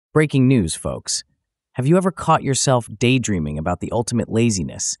Breaking news, folks. Have you ever caught yourself daydreaming about the ultimate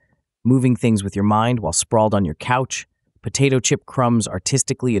laziness, moving things with your mind while sprawled on your couch, potato chip crumbs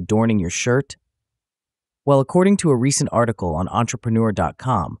artistically adorning your shirt? Well, according to a recent article on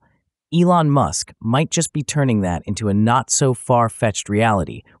entrepreneur.com, Elon Musk might just be turning that into a not so far-fetched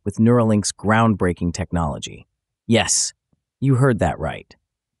reality with Neuralink's groundbreaking technology. Yes, you heard that right.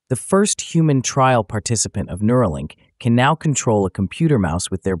 The first human trial participant of Neuralink can now control a computer mouse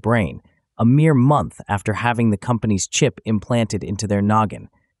with their brain, a mere month after having the company's chip implanted into their noggin.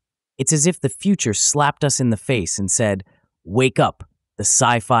 It's as if the future slapped us in the face and said, "Wake up, the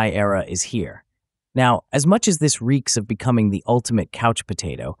sci-fi era is here." Now, as much as this reeks of becoming the ultimate couch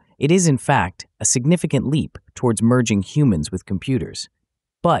potato, it is in fact a significant leap towards merging humans with computers.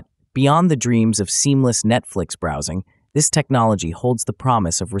 But beyond the dreams of seamless Netflix browsing, this technology holds the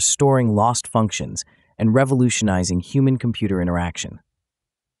promise of restoring lost functions and revolutionizing human-computer interaction.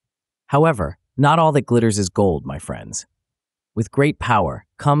 However, not all that glitters is gold, my friends. With great power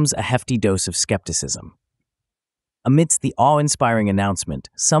comes a hefty dose of skepticism. Amidst the awe-inspiring announcement,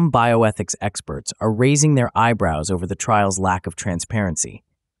 some bioethics experts are raising their eyebrows over the trial's lack of transparency.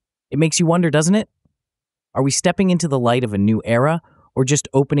 It makes you wonder, doesn't it? Are we stepping into the light of a new era, or just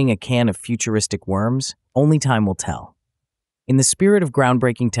opening a can of futuristic worms? Only time will tell. In the spirit of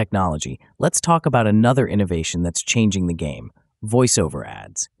groundbreaking technology, let's talk about another innovation that's changing the game: voiceover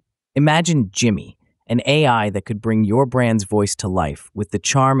ads. Imagine Jimmy, an AI that could bring your brand's voice to life with the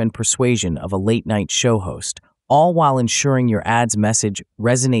charm and persuasion of a late-night show host, all while ensuring your ad's message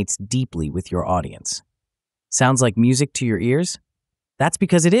resonates deeply with your audience. Sounds like music to your ears? That's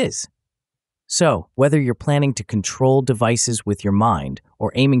because it is. So, whether you're planning to control devices with your mind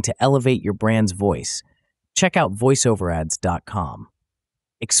or aiming to elevate your brand's voice, check out voiceoverads.com.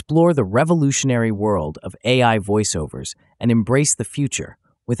 Explore the revolutionary world of AI voiceovers and embrace the future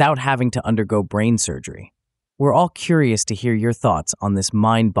without having to undergo brain surgery. We're all curious to hear your thoughts on this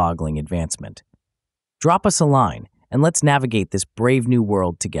mind-boggling advancement. Drop us a line and let's navigate this brave new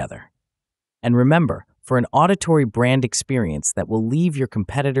world together. And remember, for an auditory brand experience that will leave your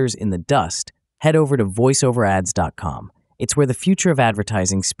competitors in the dust, head over to voiceoverads.com. It's where the future of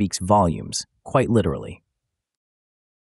advertising speaks volumes, quite literally.